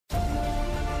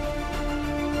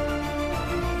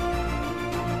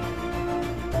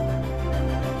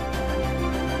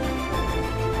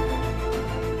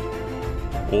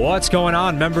What's going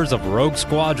on, members of Rogue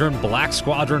Squadron, Black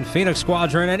Squadron, Phoenix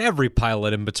Squadron, and every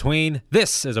pilot in between?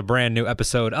 This is a brand new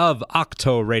episode of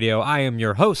Octo Radio. I am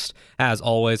your host, as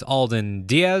always, Alden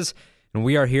Diaz, and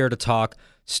we are here to talk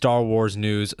Star Wars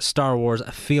news, Star Wars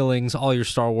feelings, all your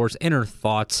Star Wars inner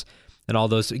thoughts, and all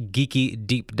those geeky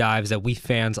deep dives that we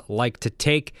fans like to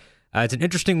take. It's an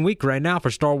interesting week right now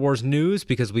for Star Wars news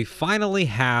because we finally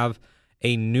have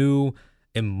a new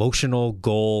emotional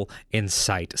goal in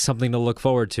sight, something to look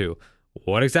forward to.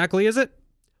 What exactly is it?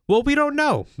 Well, we don't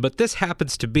know, but this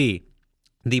happens to be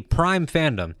the prime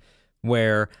fandom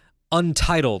where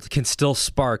Untitled can still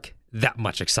spark that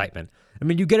much excitement. I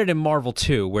mean, you get it in Marvel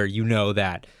too, where you know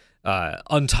that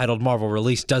Untitled Marvel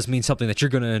release does mean something that you're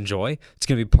going to enjoy. It's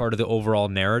going to be part of the overall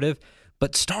narrative.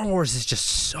 But Star Wars is just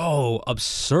so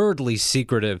absurdly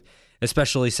secretive,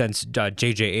 especially since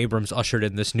J.J. Abrams ushered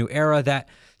in this new era that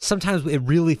sometimes it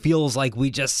really feels like we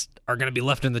just are going to be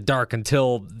left in the dark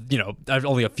until,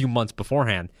 only a few months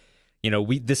beforehand.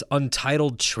 This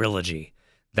Untitled trilogy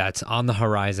that's on the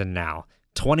horizon now,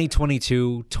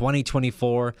 2022,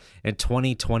 2024, and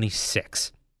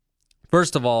 2026.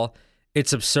 First of all,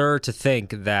 it's absurd to think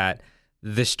that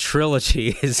this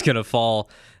trilogy is going to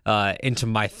fall into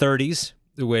my 30s,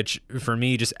 which for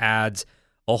me just adds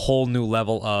a whole new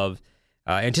level of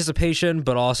anticipation,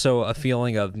 but also a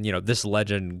feeling of, this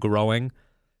legend growing,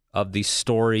 of these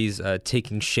stories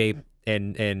taking shape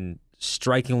in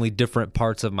strikingly different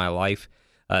parts of my life.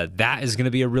 That is going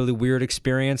to be a really weird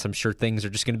experience. I'm sure things are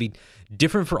just going to be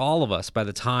different for all of us by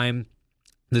the time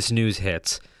this news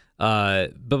hits. But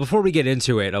before we get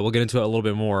into it, we'll get into it a little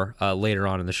bit more later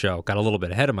on in the show. Got a little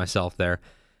bit ahead of myself there.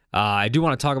 I do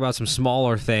want to talk about some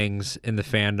smaller things in the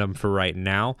fandom for right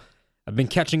now. I've been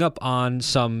catching up on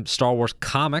some Star Wars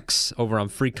comics over on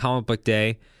Free Comic Book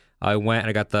Day. I went and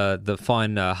I got the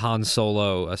fun Han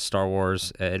Solo Star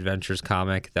Wars Adventures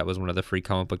comic. That was one of the Free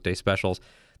Comic Book Day specials.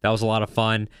 That was a lot of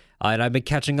fun. And I've been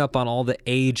catching up on all the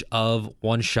Age of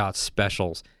One-Shot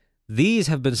specials. These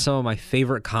have been some of my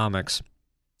favorite comics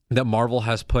that Marvel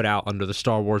has put out under the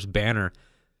Star Wars banner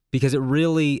because it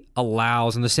really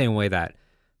allows, in the same way that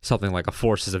something like a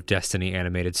Forces of Destiny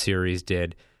animated series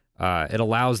did, it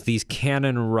allows these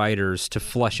canon writers to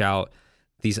flesh out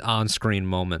these on-screen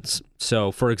moments.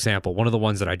 So, for example, one of the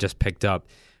ones that I just picked up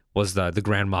was the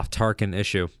Grand Moff Tarkin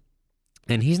issue.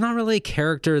 And he's not really a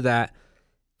character that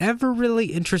ever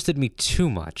really interested me too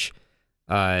much.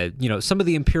 Some of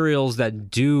the Imperials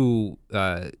that do,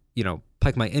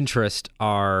 pique my interest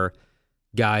are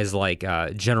guys like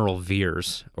General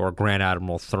Veers or Grand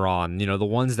Admiral Thrawn, the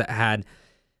ones that had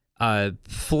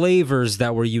flavors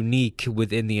that were unique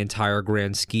within the entire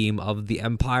grand scheme of the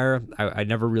Empire. I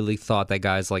never really thought that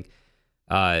guys like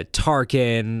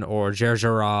Tarkin or Jar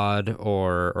Jarrod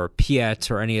or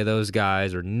Piet or any of those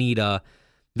guys or Nita,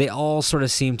 they all sort of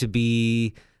seem to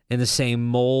be in the same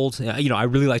mold. I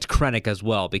really liked Krennic as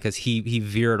well because he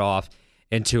veered off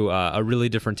into a really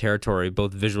different territory,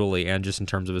 both visually and just in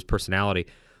terms of his personality.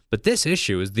 But this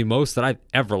issue is the most that I've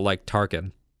ever liked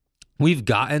Tarkin. We've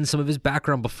gotten some of his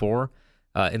background before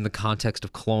in the context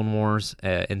of Clone Wars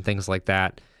and things like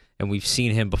that, and we've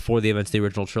seen him before the events of the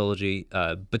original trilogy,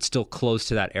 but still close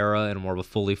to that era in more of a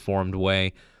fully formed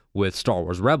way with Star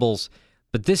Wars Rebels.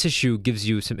 But this issue gives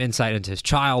you some insight into his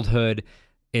childhood,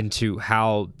 into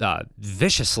how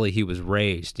viciously he was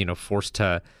raised, forced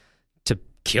to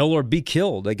kill or be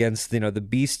killed against, the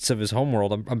beasts of his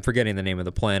homeworld. I'm forgetting the name of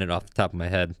the planet off the top of my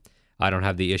head. I don't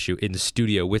have the issue in the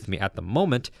studio with me at the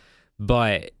moment,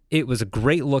 but it was a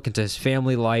great look into his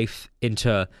family life,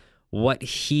 into what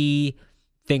he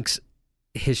thinks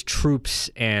his troops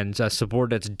and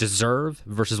subordinates deserve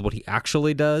versus what he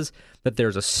actually does, that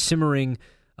there's a simmering,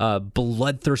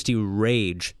 bloodthirsty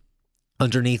rage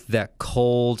underneath that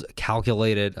cold,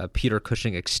 calculated Peter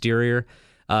Cushing exterior,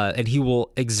 and he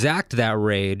will exact that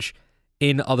rage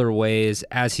in other ways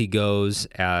as he goes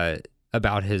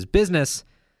about his business.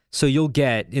 So you'll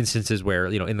get instances where,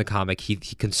 in the comic, he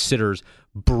considers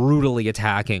brutally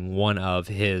attacking one of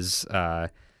his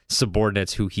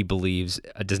subordinates who he believes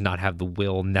does not have the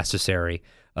will necessary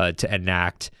to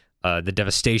enact the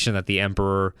devastation that the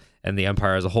Emperor and the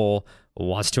Empire as a whole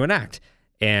wants to enact.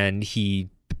 And he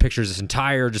pictures this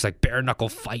entire just like bare knuckle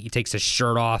fight. He takes his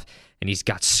shirt off and he's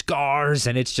got scars,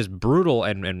 and it's just brutal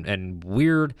and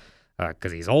weird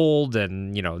because he's old,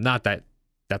 and not that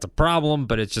that's a problem,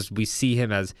 but it's just we see him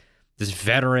as this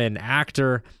veteran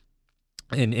actor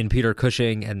in Peter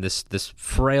Cushing, and this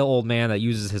frail old man that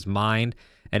uses his mind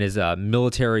and his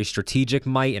military strategic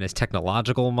might and his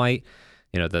technological might,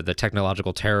 the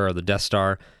technological terror of the Death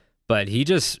Star. But he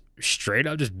just straight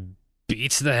up just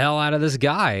beats the hell out of this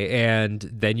guy. And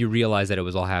then you realize that it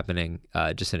was all happening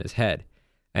just in his head.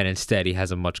 And instead, he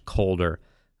has a much colder,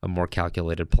 a more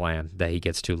calculated plan that he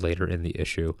gets to later in the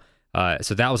issue.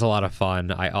 So that was a lot of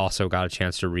fun. I also got a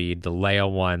chance to read the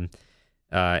Leia one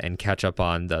and catch up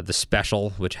on the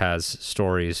special, which has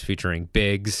stories featuring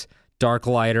Biggs,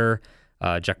 Darklighter,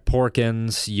 Jack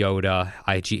Porkins, Yoda,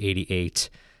 IG-88.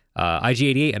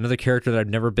 IG-88, another character that I've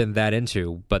never been that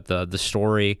into, but the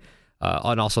story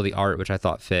and also the art, which I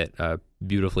thought fit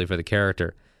beautifully for the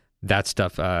character. That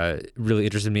stuff really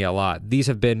interested me a lot. These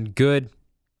have been good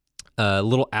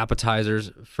little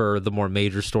appetizers for the more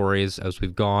major stories as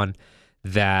we've gone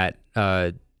that,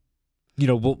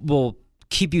 will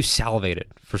keep you salivated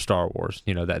for Star Wars,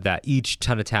 that each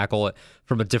trying to tackle it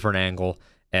from a different angle.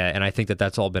 And I think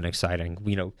that's all been exciting.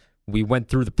 We went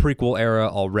through the prequel era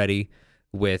already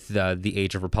with the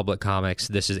Age of Republic comics.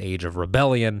 This is Age of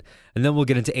Rebellion. And then we'll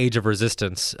get into Age of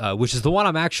Resistance, which is the one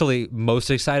I'm actually most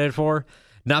excited for.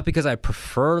 Not because I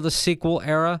prefer the sequel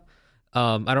era.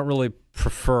 I don't really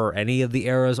prefer any of the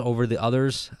eras over the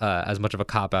others, as much of a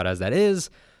cop-out as that is,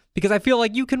 because I feel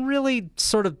like you can really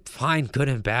sort of find good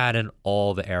and bad in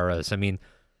all the eras. I mean,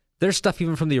 there's stuff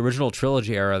even from the original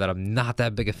trilogy era that I'm not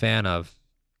that big a fan of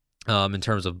in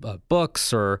terms of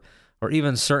books or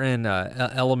even certain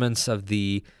elements of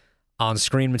the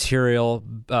on-screen material.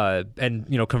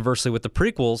 And, conversely with the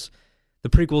prequels,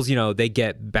 they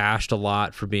get bashed a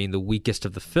lot for being the weakest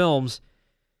of the films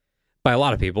by a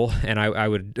lot of people, and I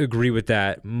would agree with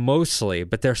that mostly,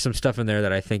 but there's some stuff in there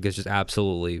that I think is just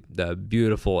absolutely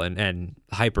beautiful and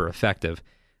hyper effective.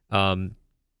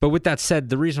 But with that said,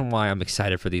 the reason why I'm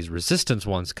excited for these Resistance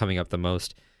ones coming up the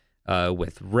most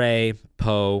with Rey,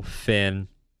 Poe, Finn,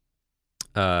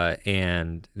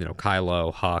 and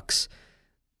Kylo, Hux,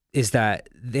 is that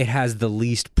it has the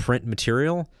least print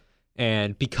material,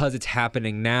 and because it's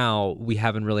happening now, we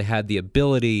haven't really had the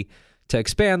ability to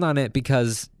expand on it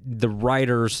because the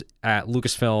writers at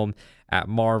Lucasfilm, at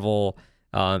Marvel,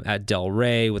 at Del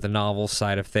Rey with the novel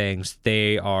side of things,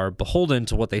 they are beholden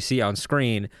to what they see on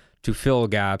screen to fill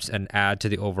gaps and add to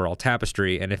the overall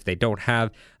tapestry. And if they don't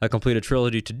have a completed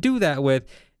trilogy to do that with,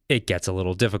 it gets a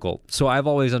little difficult. So I've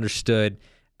always understood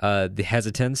the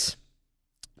hesitance.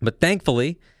 But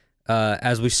thankfully,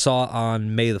 as we saw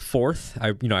on May the 4th,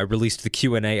 I released the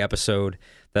Q&A episode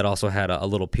that also had a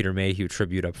little Peter Mayhew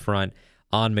tribute up front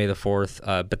on May the 4th.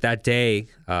 But that day,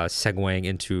 segueing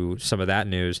into some of that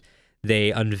news,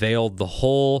 they unveiled the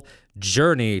whole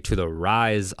journey to the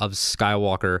Rise of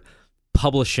Skywalker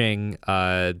publishing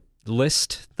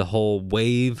list, the whole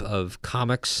wave of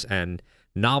comics and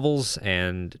novels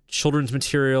and children's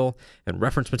material and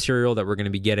reference material that we're going to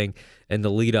be getting in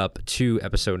the lead up to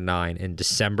Episode 9 in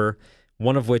December.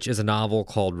 One of which is a novel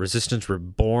called Resistance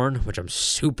Reborn, which I'm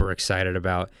super excited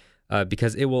about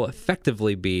because it will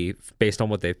effectively be, based on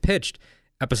what they've pitched,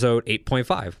 episode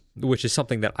 8.5, which is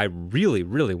something that I really,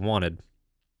 really wanted.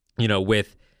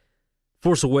 With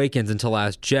Force Awakens until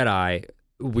Last Jedi,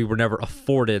 we were never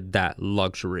afforded that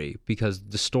luxury because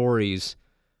the stories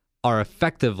are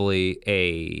effectively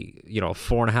a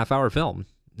 4.5-hour film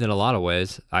in a lot of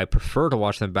ways. I prefer to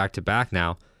watch them back to back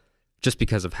now, just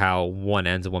because of how one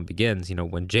ends and one begins.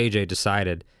 When JJ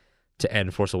decided to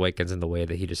end Force Awakens in the way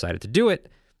that he decided to do it,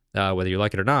 whether you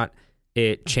like it or not,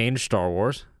 it changed Star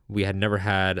Wars. We had never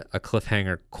had a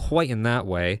cliffhanger quite in that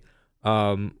way.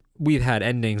 We've had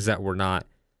endings that were not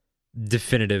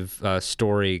definitive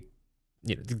story,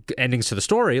 endings to the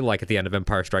story, like at the end of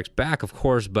Empire Strikes Back, of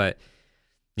course, but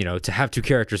to have two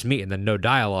characters meet and then no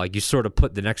dialogue, you sort of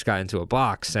put the next guy into a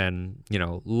box and,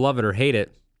 love it or hate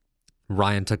it,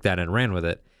 Ryan took that and ran with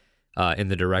it in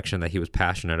the direction that he was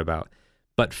passionate about.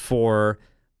 But for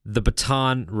the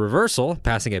baton reversal,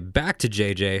 passing it back to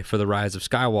JJ for the Rise of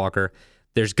Skywalker,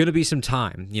 there's going to be some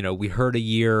time. We heard a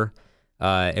year,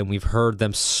 and we've heard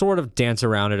them sort of dance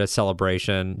around it at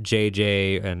Celebration.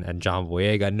 JJ and John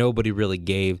Boyega, nobody really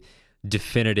gave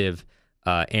definitive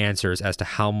answers as to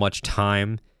how much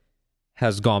time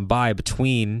has gone by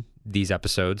between these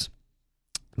episodes.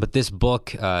 But this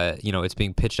book, it's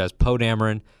being pitched as Poe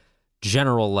Dameron,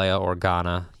 General Leia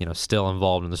Organa, still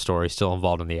involved in the story, still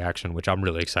involved in the action, which I'm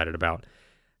really excited about.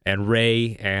 And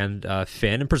Rey and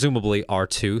Finn, and presumably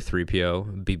R2,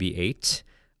 3PO,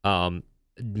 BB-8.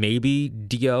 Maybe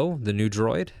Dio, the new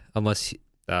droid, unless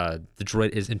the droid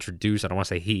is introduced. I don't want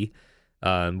to say he.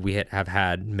 We have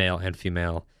had male and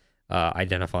female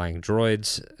identifying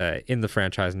droids in the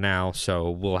franchise now, so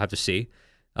we'll have to see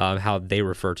how they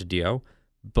refer to Dio.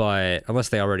 But unless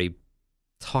they already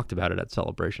talked about it at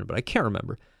Celebration, but I can't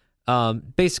remember.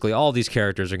 Basically, all these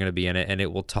characters are going to be in it, and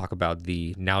it will talk about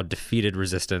the now defeated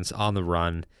Resistance on the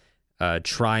run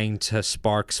trying to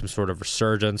spark some sort of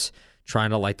resurgence, trying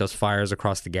to light those fires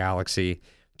across the galaxy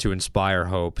to inspire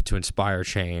hope, to inspire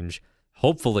change,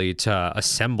 hopefully to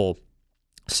assemble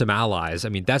some allies. I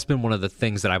mean, that's been one of the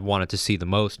things that I've wanted to see the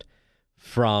most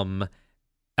from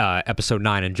episode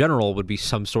 9 in general, would be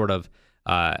some sort of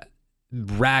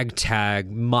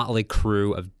ragtag motley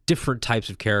crew of different types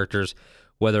of characters,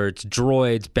 whether it's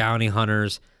droids, bounty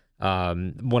hunters.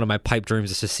 One of my pipe dreams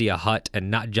is to see a Hutt,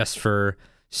 and not just for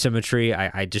symmetry.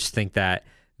 I just think that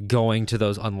going to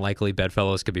those unlikely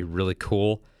bedfellows could be really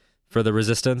cool for the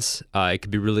Resistance. It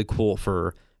could be really cool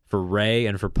for Rey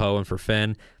and for Poe and for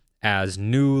Finn as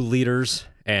new leaders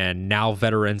and now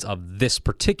veterans of this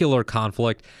particular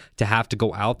conflict to have to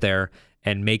go out there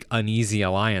and make uneasy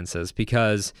alliances,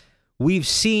 because we've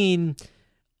seen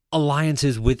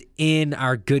alliances within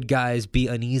our good guys be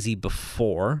uneasy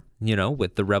before,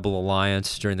 with the Rebel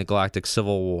Alliance during the Galactic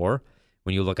Civil War.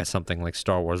 When you look at something like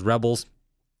Star Wars Rebels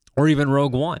or even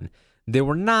Rogue One, they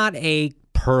were not a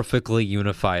perfectly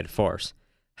unified force.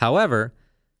 However,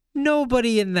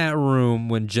 nobody in that room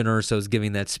when Jyn Erso was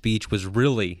giving that speech was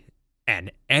really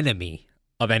an enemy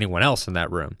of anyone else in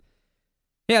that room.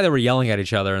 Yeah, they were yelling at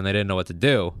each other and they didn't know what to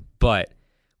do, but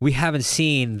we haven't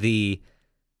seen the,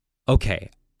 okay,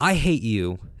 I hate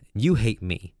you, you hate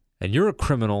me, and you're a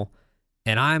criminal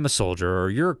and I'm a soldier,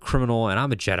 or you're a criminal and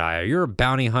I'm a Jedi, or you're a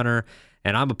bounty hunter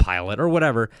and I'm a pilot, or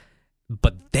whatever,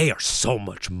 but they are so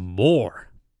much more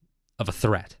of a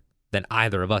threat than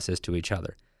either of us is to each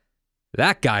other.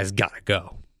 That guy's got to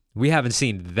go. We haven't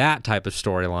seen that type of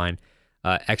storyline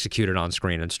executed on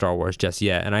screen in Star Wars just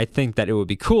yet, and I think that it would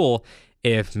be cool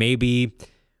if maybe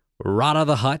Rada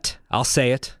the Hutt, I'll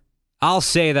say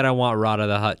that I want Rada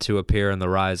the Hutt to appear in The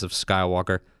Rise of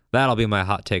Skywalker. That'll be my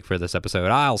hot take for this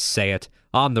episode. I'll say it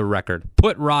on the record.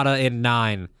 Put Rada in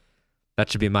 9.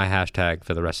 That should be my hashtag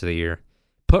for the rest of the year.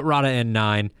 Put Rada in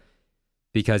 9,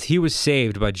 because he was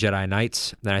saved by Jedi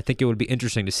Knights, and I think it would be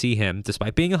interesting to see him,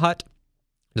 despite being a Hutt,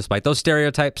 despite those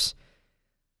stereotypes.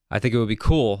 I think it would be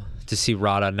cool to see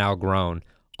Rada, now grown,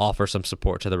 offer some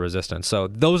support to the Resistance. So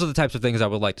those are the types of things I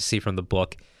would like to see from the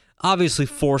book. Obviously,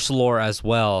 Force lore as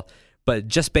well, but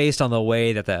just based on the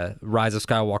way that the Rise of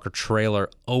Skywalker trailer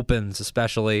opens,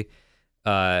 especially,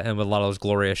 and with a lot of those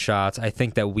glorious shots, I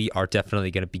think that we are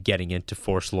definitely going to be getting into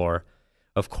Force lore.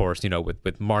 Of course,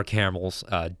 with Mark Hamill's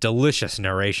delicious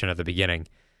narration at the beginning.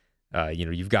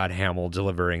 You've got Hamill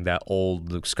delivering that old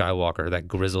Luke Skywalker, that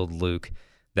grizzled Luke,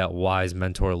 that wise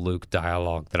mentor Luke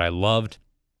dialogue that I loved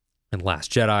in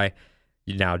Last Jedi.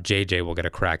 Now JJ will get a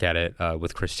crack at it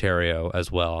with Chris Terrio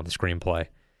as well on the screenplay.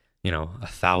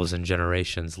 1,000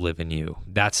 generations live in you.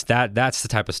 That's the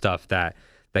type of stuff that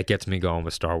gets me going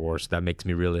with Star Wars. That makes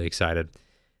me really excited.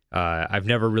 I've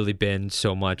never really been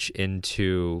so much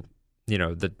into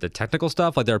the technical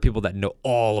stuff. Like, there are people that know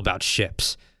all about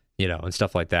ships, and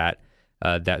stuff like that.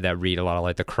 That read a lot of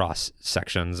like the cross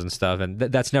sections and stuff, and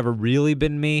that's never really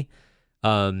been me.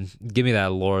 Give me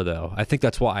that lore though. I think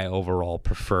that's why I overall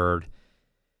preferred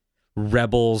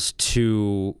Rebels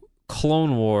to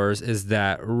Clone Wars, is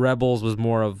that Rebels was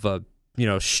more of a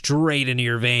straight into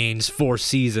your veins 4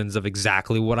 seasons of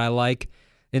exactly what I like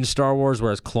in Star Wars,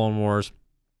 whereas Clone Wars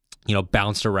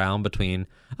bounced around between,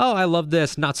 oh, I love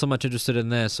this, not so much interested in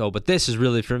this, oh, but this is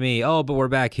really for me, oh, but we're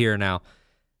back here now.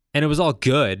 And it was all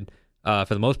good for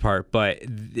the most part, but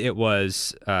it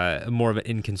was more of an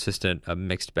inconsistent,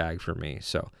 mixed bag for me.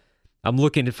 So I'm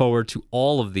looking forward to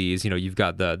all of these. You've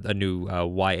got a new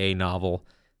YA novel,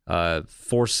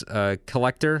 Force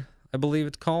Collector, I believe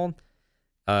it's called,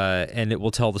 and it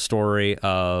will tell the story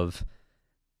of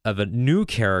a new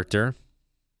character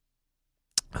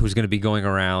who's going to be going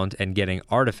around and getting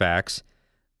artifacts,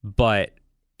 but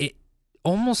it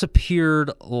almost appeared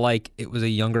like it was a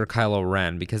younger Kylo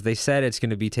Ren, because they said it's going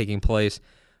to be taking place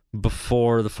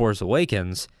before The Force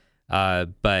Awakens,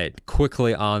 but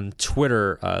quickly on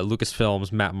Twitter,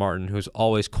 Lucasfilm's Matt Martin, who's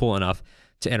always cool enough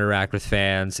to interact with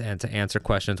fans and to answer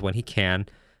questions when he can,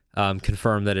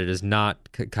 confirmed that it is not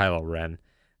Kylo Ren.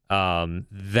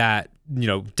 That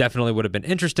definitely would have been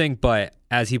interesting, but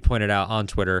as he pointed out on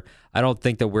Twitter, I don't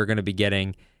think that we're going to be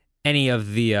getting any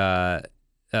of the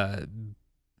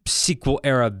sequel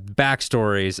era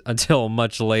backstories until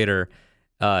much later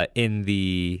in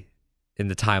the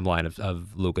timeline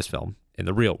of Lucasfilm in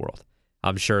the real world.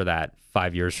 I'm sure that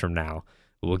 5 years from now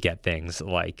we'll get things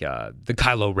like the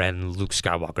Kylo Ren Luke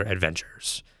Skywalker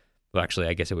adventures. Well, actually,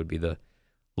 I guess it would be the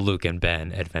Luke and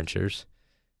Ben adventures.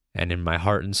 And in my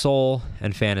heart and soul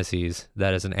and fantasies,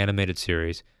 that is an animated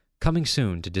series coming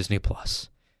soon to Disney+.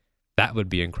 That would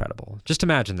be incredible. Just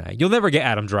imagine that. You'll never get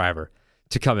Adam Driver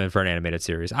to come in for an animated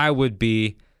series. I would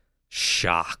be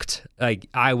shocked. Like,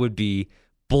 I would be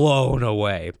blown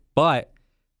away. But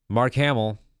Mark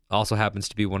Hamill also happens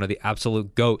to be one of the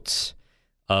absolute goats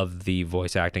of the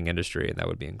voice acting industry, and that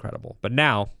would be incredible. But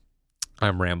now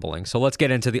I'm rambling. So let's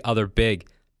get into the other big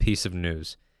piece of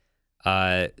news.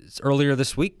 Earlier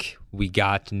this week, we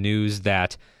got news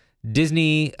that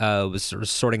Disney was sort of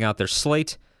sorting out their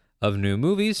slate of new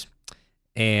movies,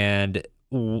 and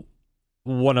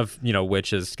one of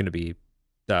which is going to be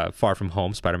Far From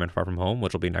Home, Spider-Man Far From Home,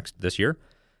 which will be next this year,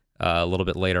 a little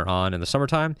bit later on in the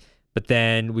summertime. But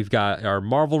then we've got our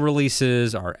Marvel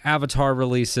releases, our Avatar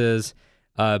releases,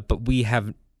 but we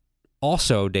have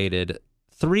also dated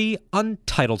 3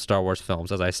 untitled Star Wars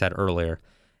films, as I said earlier,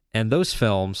 and those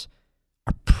films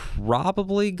are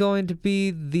probably going to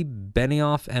be the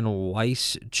Benioff and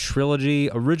Weiss trilogy,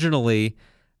 originally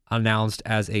announced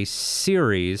as a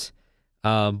series,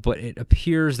 but it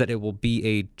appears that it will be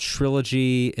a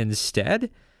trilogy instead.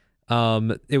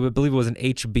 It would believe it was an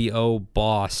HBO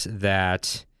boss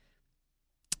that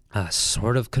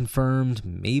sort of confirmed,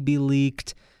 maybe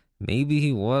leaked, maybe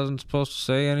he wasn't supposed to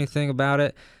say anything about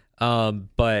it,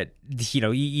 but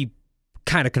he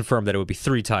kind of confirmed that it would be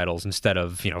 3 titles instead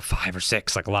of 5 or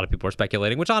 6, like a lot of people are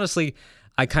speculating, which honestly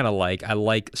I kind of like. I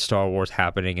like Star Wars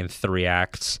happening in 3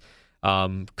 acts.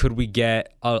 Could we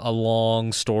get a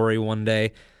long story one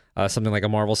day, something like a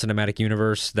Marvel Cinematic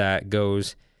Universe that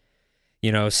goes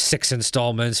 6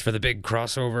 installments for the big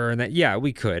crossover? And that, yeah,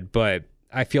 we could, but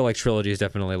I feel like trilogy is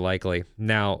definitely likely.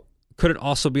 Now, could it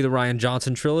also be the Rian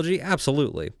Johnson trilogy?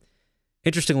 Absolutely.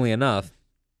 Interestingly enough,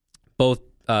 both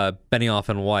Benioff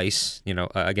and Weiss,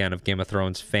 again, of Game of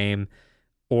Thrones fame,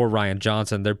 or Rian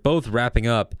Johnson, they're both wrapping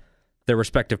up their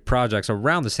respective projects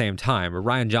around the same time.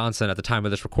 Rian Johnson, at the time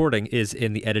of this recording, is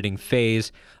in the editing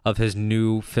phase of his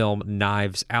new film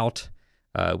Knives Out,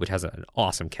 which has an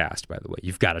awesome cast, by the way.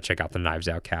 You've got to check out the Knives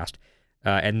Out cast.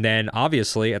 And then,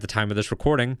 obviously, at the time of this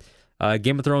recording,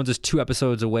 Game of Thrones is 2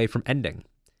 episodes away from ending.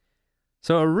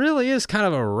 So it really is kind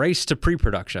of a race to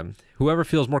pre-production. Whoever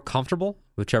feels more comfortable,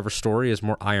 whichever story is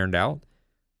more ironed out,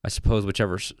 I suppose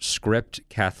whichever script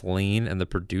Kathleen and the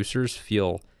producers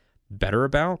feel better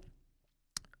about,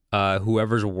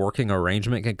 whoever's working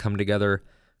arrangement can come together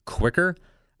quicker.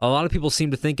 A lot of people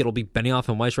seem to think it'll be Benioff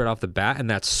and Weiss right off the bat, and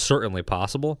that's certainly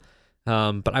possible.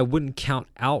 But I wouldn't count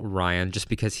out Rian just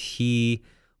because he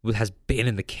has been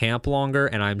in the camp longer,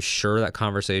 and I'm sure that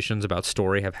conversations about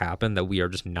story have happened that we are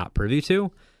just not privy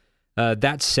to.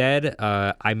 That said,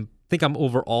 I think I'm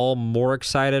overall more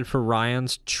excited for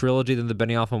Rian's trilogy than the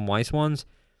Benioff and Weiss ones,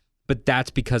 but that's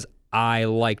because I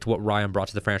liked what Rian brought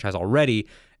to the franchise already,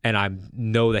 and I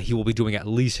know that he will be doing at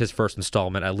least his first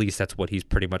installment. At least that's what he's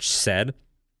pretty much said. I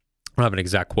don't have an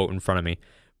exact quote in front of me,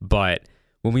 but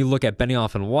when we look at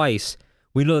Benioff and Weiss,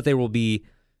 we know that they will be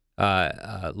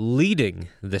leading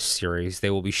this series. They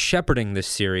will be shepherding this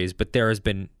series, but there has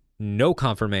been no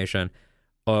confirmation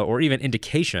or even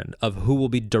indication of who will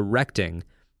be directing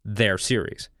their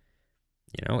series.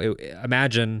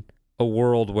 Imagine a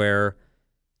world where,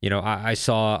 I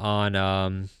saw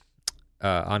on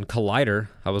Collider,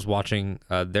 I was watching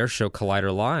their show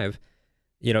Collider Live.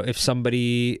 If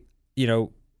somebody,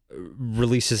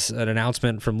 releases an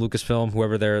announcement from Lucasfilm,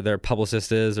 whoever their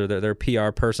publicist is or their PR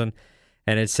person,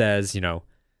 and it says,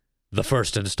 the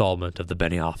first installment of the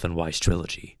Benioff and Weiss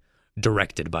trilogy,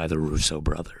 directed by the Russo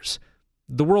brothers,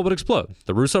 the world would explode.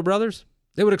 The Russo brothers,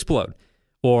 they would explode.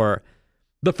 Or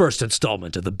the first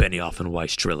installment of the Benioff and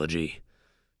Weiss trilogy,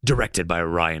 directed by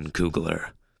Ryan Coogler,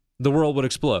 the world would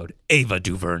explode. Ava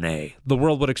DuVernay, the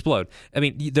world would explode. I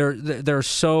mean, there are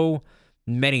so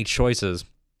many choices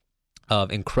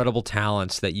of incredible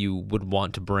talents that you would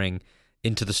want to bring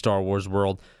into the Star Wars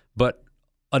world. But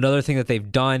another thing that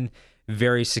they've done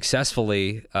very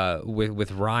successfully with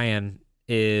Rian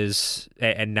is,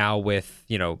 and now with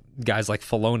guys like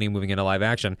Filoni moving into live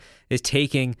action, is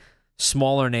taking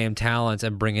smaller name talents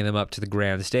and bringing them up to the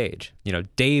grand stage.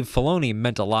 Dave Filoni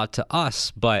meant a lot to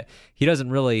us, but he doesn't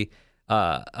really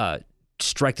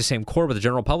strike the same chord with the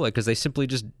general public because they simply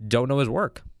just don't know his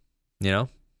work. Not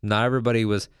everybody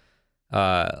was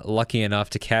lucky enough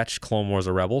to catch Clone Wars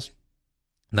or Rebels.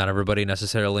 Not everybody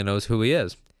necessarily knows who he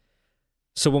is.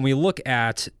 So when we look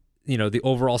at, the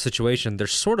overall situation,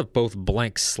 there's sort of both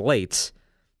blank slates,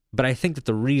 but I think that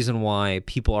the reason why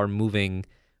people are moving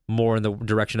more in the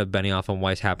direction of Benioff and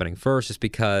Weiss happening first is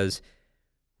because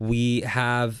we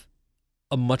have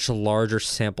a much larger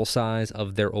sample size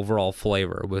of their overall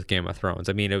flavor with Game of Thrones.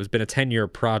 I mean, it was been a 10-year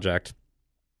project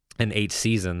and 8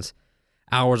 seasons,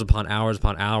 hours upon hours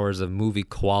upon hours of movie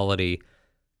quality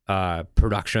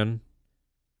production,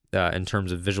 in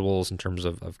terms of visuals, in terms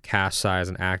of cast size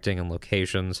and acting and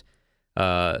locations.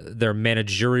 Their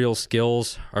managerial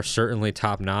skills are certainly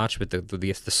top notch with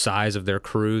the size of their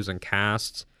crews and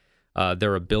casts,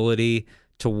 their ability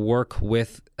to work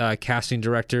with casting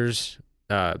directors.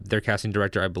 Their casting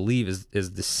director, I believe,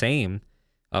 is the same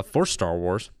for Star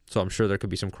Wars, so I'm sure there could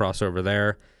be some crossover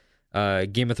there.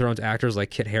 Game of Thrones actors like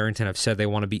Kit Harington have said they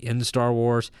want to be in Star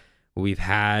Wars. We've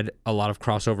had a lot of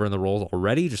crossover in the roles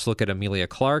already. Just look at Emilia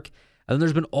Clarke. And then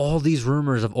there's been all these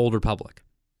rumors of Old Republic.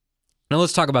 Now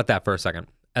let's talk about that for a second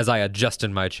as I adjust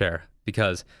in my chair,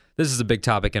 because this is a big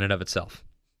topic in and of itself.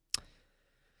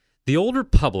 The Old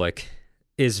Republic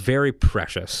is very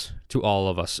precious to all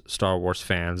of us Star Wars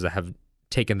fans that have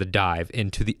taken the dive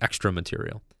into the extra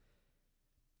material.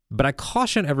 But I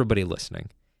caution everybody listening,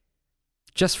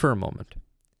 just for a moment,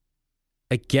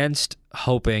 against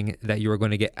hoping that you are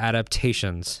going to get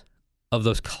adaptations of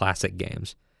those classic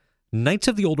games. Knights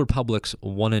of the Old Republics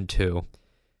 1 and 2,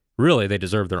 really, they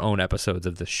deserve their own episodes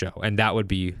of this show, and that would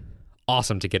be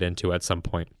awesome to get into at some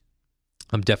point.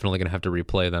 I'm definitely going to have to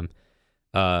replay them,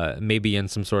 maybe in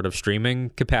some sort of streaming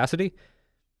capacity.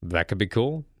 That could be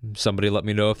cool. Somebody let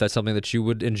me know if that's something that you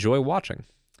would enjoy watching.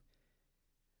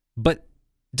 But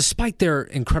despite their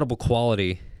incredible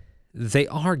quality, they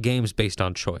are games based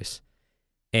on choice.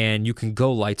 And you can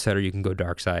go light side or you can go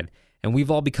dark side. And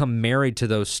we've all become married to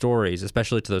those stories,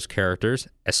 especially to those characters,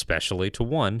 especially to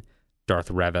one, Darth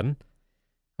Revan,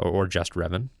 or just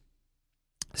Revan,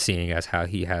 seeing as how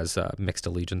he has mixed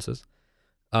allegiances.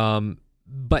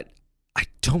 But I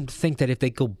don't think that if they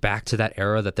go back to that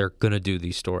era that they're going to do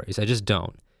these stories. I just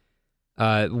don't.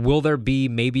 Will there be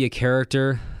maybe a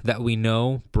character that we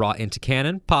know brought into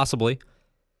canon? Possibly.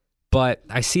 But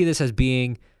I see this as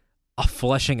being a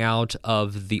fleshing out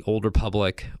of the Old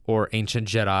Republic or Ancient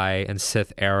Jedi and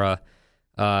Sith era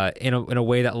in a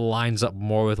way that lines up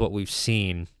more with what we've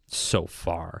seen so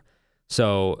far.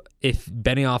 So if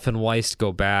Benioff and Weiss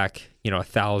go back,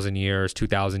 1,000 years,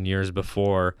 2,000 years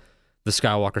before the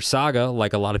Skywalker saga,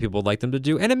 like a lot of people would like them to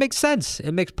do, and it makes sense.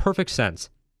 It makes perfect sense.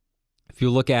 If you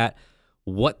look at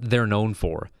what they're known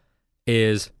for,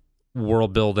 is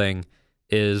world building,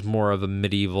 is more of a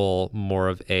medieval, more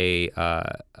of a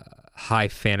high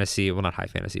fantasy, well, not high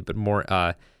fantasy, but more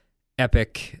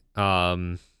epic,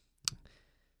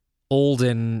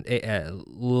 olden,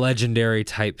 legendary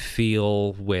type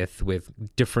feel with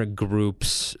different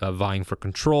groups vying for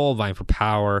control, vying for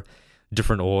power,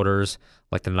 different orders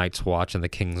like the Night's Watch and the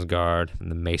King's Guard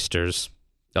and the Maesters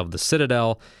of the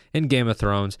Citadel in Game of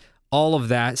Thrones. All of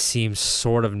that seems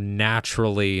sort of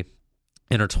naturally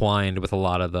intertwined with a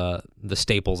lot of the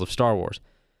staples of Star Wars.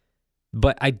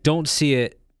 But I don't see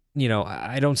it,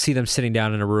 I don't see them sitting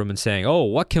down in a room and saying, oh,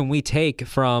 what can we take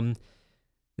from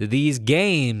these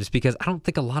games? Because I don't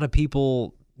think a lot of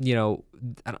people,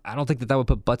 I don't think that would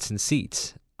put butts in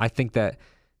seats. I think that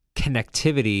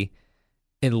connectivity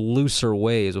in looser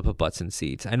ways will put butts in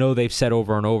seats. I know they've said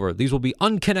over and over, these will be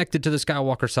unconnected to the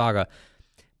Skywalker saga,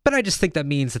 but I just think that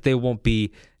means that they won't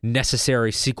be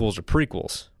necessary sequels or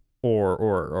prequels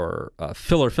or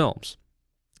filler films.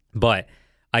 But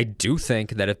I do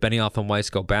think that if Benioff and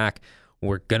Weiss go back,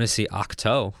 we're going to see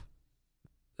Ahch-To,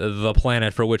 the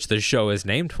planet for which this show is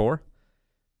named for.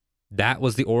 That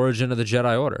was the origin of the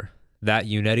Jedi Order. That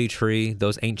Unity tree,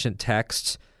 those ancient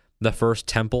texts, the first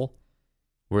temple,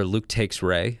 where Luke takes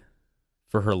Rey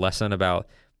for her lesson about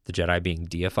the Jedi being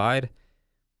deified.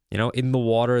 In the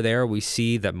water there, we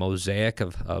see that mosaic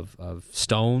of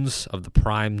stones of the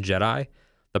Prime Jedi.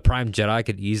 The Prime Jedi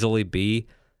could easily be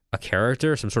a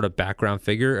character, some sort of background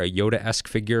figure, a Yoda-esque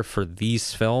figure for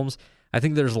these films. I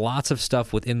think there's lots of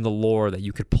stuff within the lore that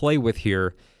you could play with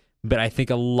here, but I think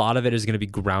a lot of it is going to be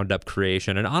ground-up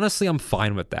creation. And honestly, I'm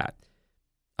fine with that.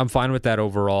 I'm fine with that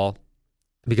overall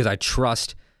because I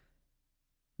trust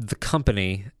the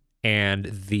company and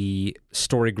the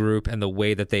story group and the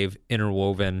way that they've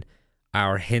interwoven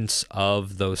our hints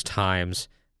of those times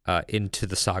into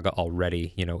the saga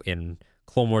already. In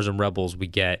Clone Wars and Rebels, we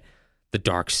get the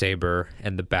Darksaber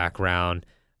and the background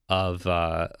of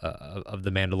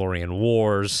the Mandalorian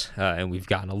Wars, and we've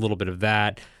gotten a little bit of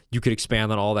that. You could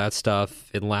expand on all that stuff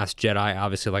in Last Jedi,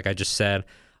 obviously, like I just said,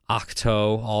 Ahch-To,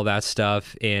 all that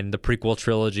stuff. In the prequel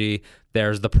trilogy,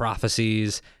 there's the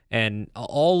prophecies, and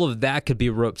all of that could be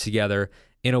roped together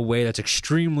in a way that's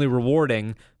extremely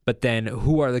rewarding. But then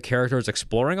who are the characters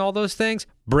exploring all those things?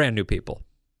 Brand new people.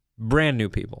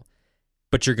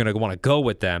 But you're going to want to go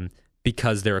with them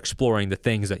because they're exploring the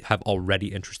things that have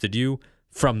already interested you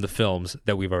from the films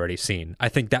that we've already seen. I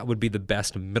think that would be the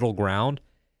best middle ground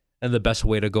and the best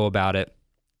way to go about it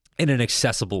in an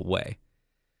accessible way.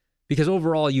 Because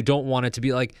overall, you don't want it to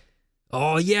be like,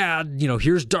 oh yeah,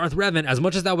 here's Darth Revan. As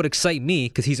much as that would excite me,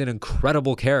 because he's an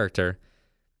incredible character,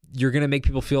 you're going to make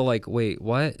people feel like, wait,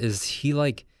 what? Is he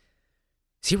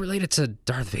related to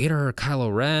Darth Vader or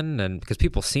Kylo Ren? And because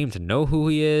people seem to know who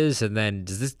he is, and then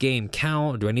does this game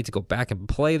count? Do I need to go back and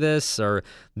play this or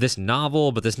this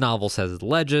novel? But this novel says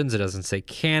Legends, it doesn't say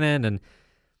canon, and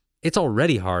it's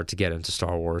already hard to get into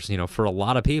Star Wars. For a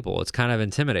lot of people, it's kind of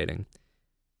intimidating.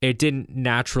 It didn't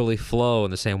naturally flow in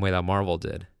the same way that Marvel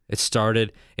did. It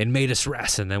started in Medias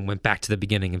Res and then went back to the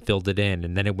beginning and filled it in.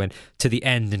 And then it went to the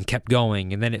end and kept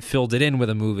going. And then it filled it in with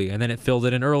a movie. And then it filled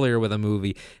it in earlier with a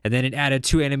movie. And then it added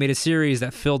 2 animated series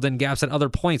that filled in gaps at other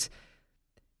points.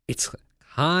 It's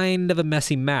kind of a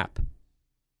messy map.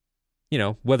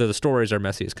 Whether the stories are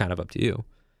messy is kind of up to you.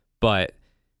 But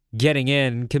getting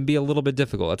in can be a little bit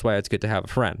difficult. That's why it's good to have a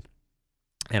friend.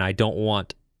 And I don't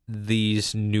want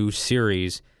these new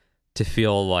series to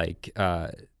feel like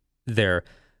they're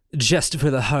just for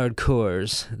the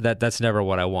hardcores. That's never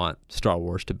what I want Star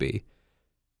Wars to be.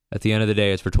 At the end of the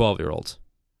day, it's for 12-year-olds.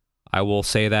 I will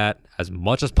say that as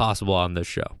much as possible on this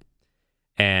show.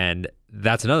 And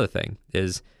that's another thing,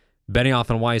 is Benioff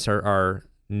and Weiss are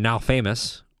now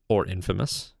famous or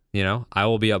infamous. I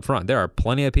will be upfront. There are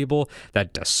plenty of people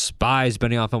that despise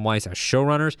Benioff and Weiss as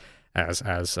showrunners, as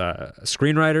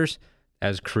screenwriters,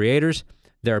 as creators.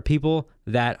 There are people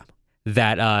that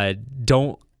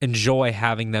don't enjoy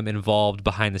having them involved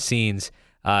behind the scenes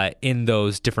in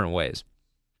those different ways.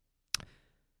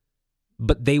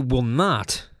 But they will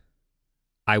not,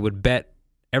 I would bet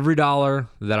every dollar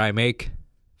that I make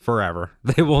forever,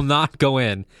 they will not go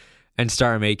in and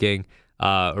start making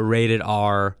rated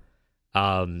R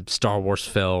Star Wars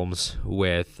films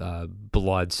with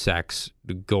blood, sex,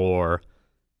 gore,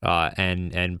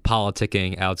 and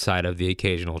politicking outside of the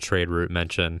occasional trade route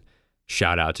mention.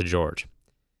 Shout out to George.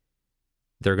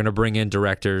 They're going to bring in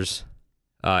directors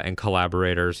and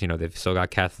collaborators. They've still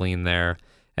got Kathleen there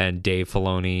and Dave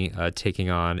Filoni taking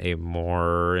on a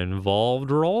more involved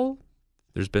role.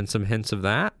 There's been some hints of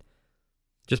that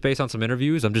just based on some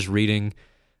interviews. I'm just reading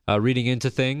into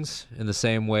things in the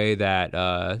same way that,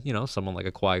 someone like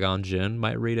a Qui-Gon Jinn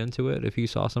might read into it if he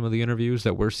saw some of the interviews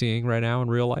that we're seeing right now in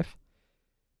real life.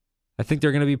 I think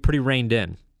they're going to be pretty reined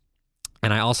in.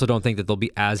 And I also don't think that they'll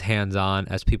be as hands-on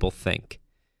as people think.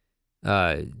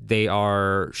 They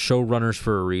are showrunners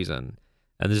for a reason,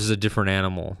 and this is a different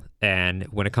animal. And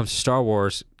when it comes to Star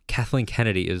Wars, Kathleen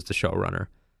Kennedy is the showrunner.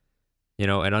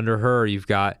 And under her, you've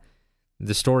got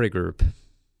the story group,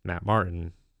 Matt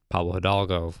Martin, Pablo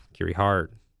Hidalgo, Kiri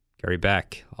Hart, Gary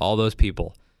Beck, all those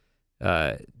people.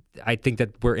 I think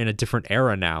that we're in a different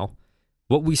era now.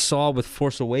 What we saw with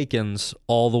Force Awakens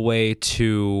all the way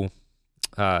to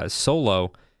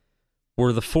Solo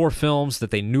were the 4 films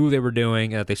that they knew they were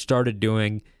doing and that they started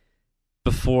doing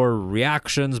before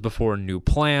reactions, before new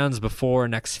plans, before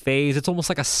next phase. It's almost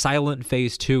like a silent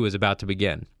phase 2 is about to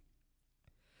begin.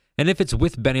 And if it's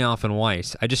with Benioff and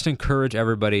Weiss, I just encourage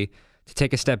everybody to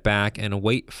take a step back and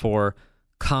wait for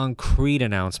concrete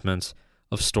announcements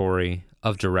of story,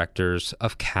 of directors,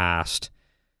 of cast.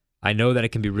 I know that it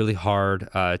can be really hard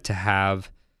to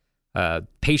have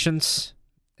patience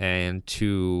and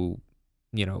to,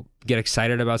 get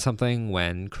excited about something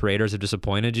when creators have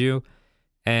disappointed you.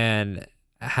 And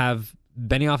have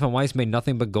Benioff and Weiss made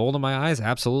nothing but gold in my eyes?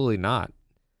 Absolutely not.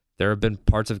 There have been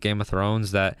parts of Game of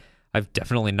Thrones that I've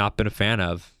definitely not been a fan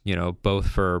of, both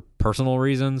for personal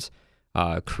reasons,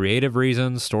 creative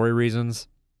reasons, story reasons.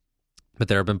 But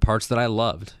there have been parts that I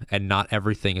loved, and not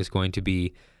everything is going to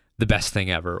be the best thing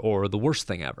ever or the worst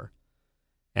thing ever.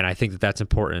 And I think that that's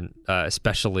important,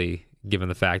 especially given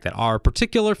the fact that our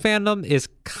particular fandom is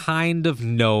kind of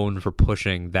known for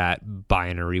pushing that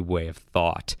binary way of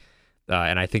thought.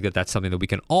 And I think that that's something that we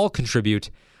can all contribute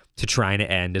to trying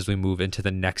to end as we move into the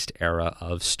next era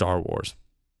of Star Wars.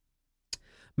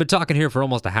 Been talking here for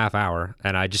almost a half hour,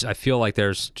 and I feel like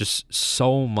there's just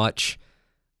so much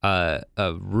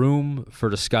room for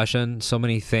discussion, so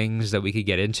many things that we could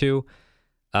get into.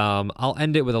 I'll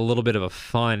end it with a little bit of a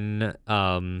fun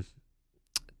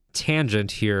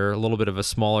tangent here, a little bit of a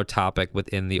smaller topic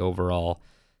within the overall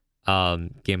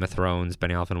Game of Thrones,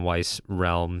 Benioff and Weiss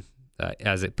realm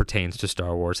as it pertains to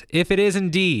Star Wars. If it is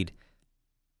indeed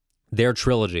their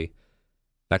trilogy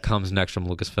that comes next from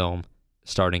Lucasfilm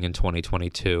starting in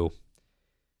 2022,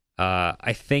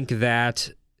 I think that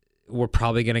we're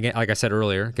probably going to get, like I said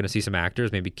earlier, going to see some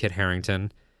actors, maybe Kit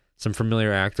Harington, some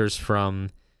familiar actors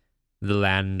from the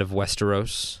land of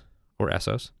Westeros or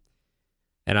Essos.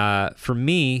 And for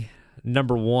me,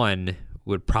 number one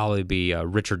would probably be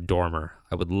Richard Dormer.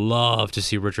 I would love to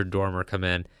see Richard Dormer come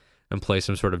in and play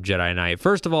some sort of Jedi Knight.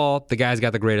 First of all, the guy's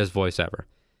got the greatest voice ever.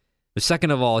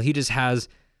 Second of all, he just has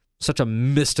such a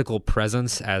mystical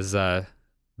presence as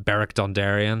Beric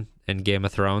Dondarrion in Game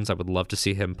of Thrones. I would love to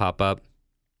see him pop up.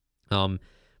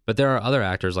 But there are other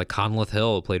actors like Conleth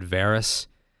Hill, who played Varys,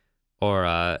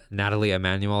 or Natalie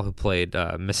Emmanuel, who played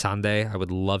Missandei. I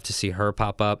would love to see her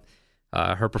pop up.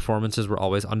 Her performances were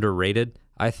always underrated,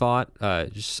 I thought.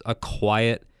 Just a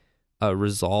quiet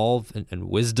resolve and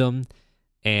wisdom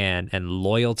and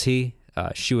loyalty.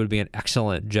 She would be an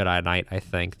excellent Jedi Knight, I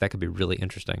think. That could be really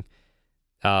interesting.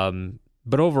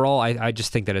 But overall, I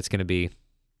just think that it's going to be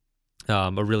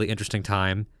a really interesting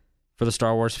time for the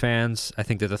Star Wars fans. I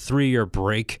think that the 3-year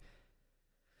break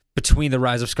between The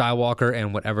Rise of Skywalker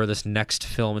and whatever this next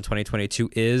film in 2022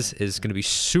 is going to be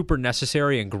super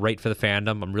necessary and great for the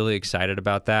fandom. I'm really excited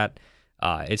about that.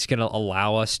 It's going to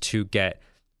allow us to get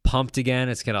pumped again.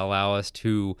 It's going to allow us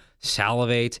to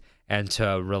salivate and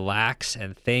to relax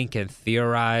and think and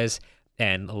theorize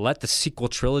and let the sequel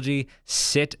trilogy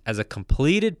sit as a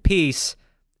completed piece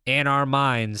in our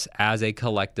minds as a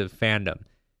collective fandom.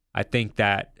 I think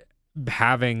that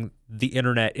having the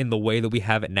internet in the way that we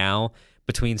have it now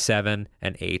between 7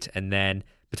 and 8 and then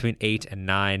between 8 and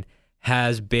 9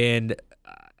 has been,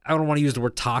 I don't want to use the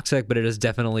word toxic, but it has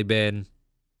definitely been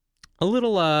a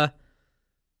little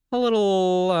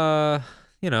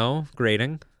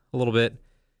grating, a little bit.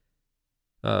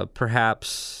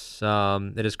 Perhaps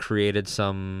it has created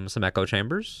some echo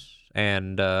chambers,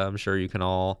 and I'm sure you can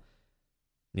all,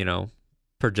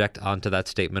 project onto that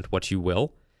statement what you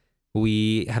will.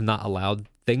 We have not allowed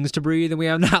things to breathe, and we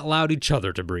have not allowed each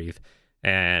other to breathe.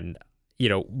 And,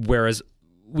 whereas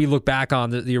we look back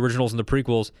on the originals and the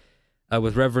prequels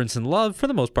with reverence and love, for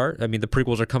the most part. I mean, the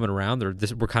prequels are coming around.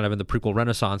 We're kind of in the prequel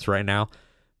renaissance right now.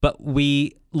 But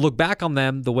we look back on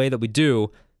them the way that we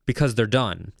do because they're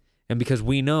done. And because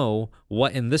we know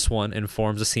what in this one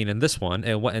informs a scene in this one,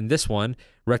 and what in this one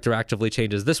retroactively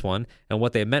changes this one, and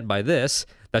what they meant by this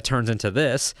that turns into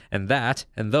this, and that,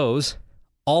 and those,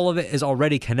 all of it is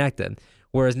already connected.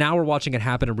 Whereas now we're watching it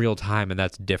happen in real time, and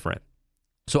that's different.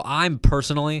 So I'm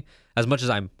personally, as much as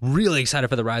I'm really excited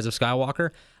for The Rise of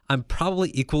Skywalker, I'm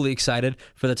probably equally excited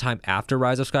for the time after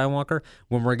Rise of Skywalker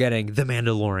when we're getting The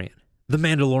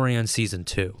Mandalorian Season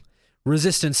 2,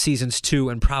 Resistance Seasons 2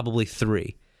 and probably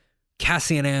 3,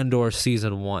 Cassian Andor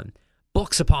Season 1,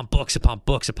 books upon books upon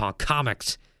books upon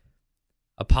comics,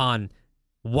 upon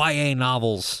YA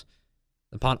novels,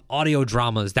 upon audio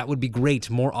dramas. That would be great.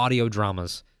 More audio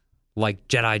dramas like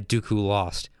Jedi Dooku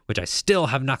Lost, which I still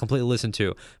have not completely listened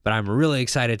to, but I'm really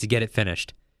excited to get it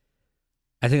finished.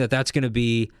 I think that that's going to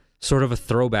be sort of a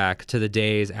throwback to the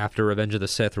days after Revenge of the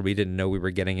Sith where we didn't know we were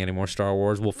getting any more Star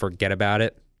Wars. We'll forget about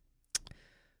it.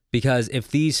 Because if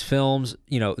these films,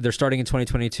 they're starting in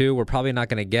 2022, we're probably not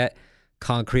going to get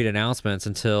concrete announcements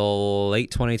until late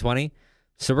 2020.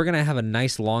 So we're going to have a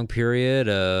nice long period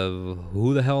of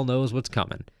who the hell knows what's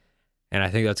coming. And I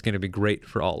think that's going to be great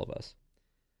for all of us.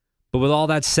 But with all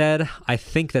that said, I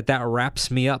think that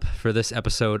wraps me up for this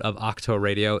episode of Octo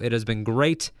Radio. It has been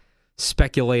great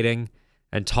speculating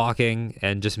and talking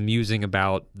and just musing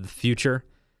about the future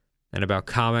and about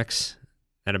comics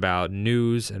and about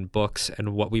news and books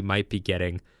and what we might be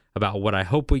getting, about what I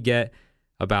hope we get,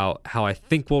 about how I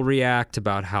think we'll react,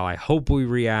 about how I hope we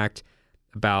react,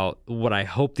 about what I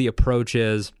hope the approach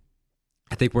is.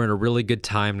 I think we're in a really good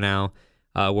time now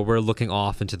where we're looking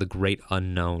off into the great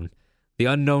unknown, the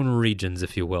unknown regions,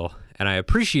 if you will. And I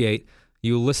appreciate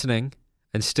you listening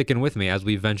and sticking with me as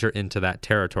we venture into that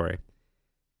territory.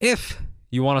 If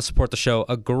you want to support the show,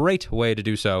 a great way to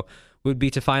do so would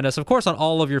be to find us, of course, on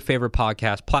all of your favorite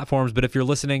podcast platforms. But if you're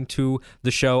listening to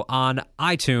the show on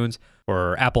iTunes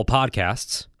or Apple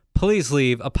Podcasts, please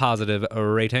leave a positive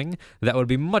rating. That would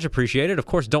be much appreciated. Of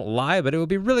course, don't lie, but it would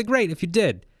be really great if you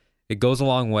did. It goes a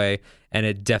long way, and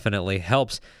it definitely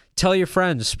helps. Tell your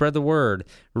friends, spread the word,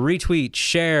 retweet,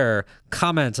 share,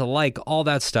 comment, like, all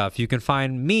that stuff. You can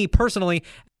find me personally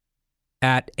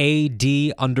at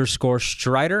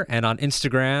AD_Strider and on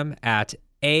Instagram at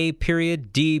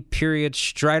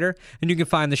A.D.Strider. And you can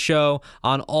find the show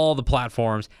on all the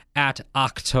platforms at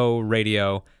Octo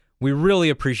Radio. We really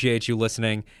appreciate you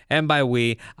listening. And by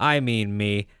we, I mean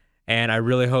me. And I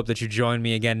really hope that you join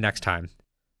me again next time.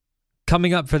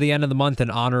 Coming up for the end of the month in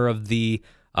honor of the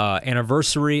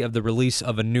anniversary of the release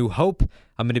of A New Hope,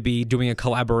 I'm going to be doing a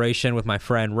collaboration with my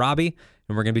friend Robbie,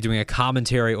 and we're going to be doing a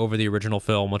commentary over the original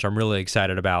film, which I'm really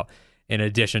excited about, in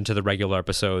addition to the regular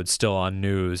episodes still on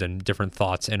news and different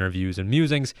thoughts, interviews, and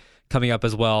musings coming up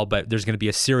as well. But there's going to be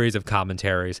a series of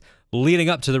commentaries leading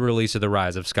up to the release of The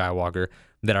Rise of Skywalker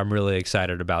that I'm really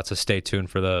excited about, so stay tuned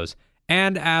for those.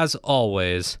 And as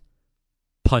always,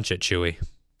 punch it, Chewie.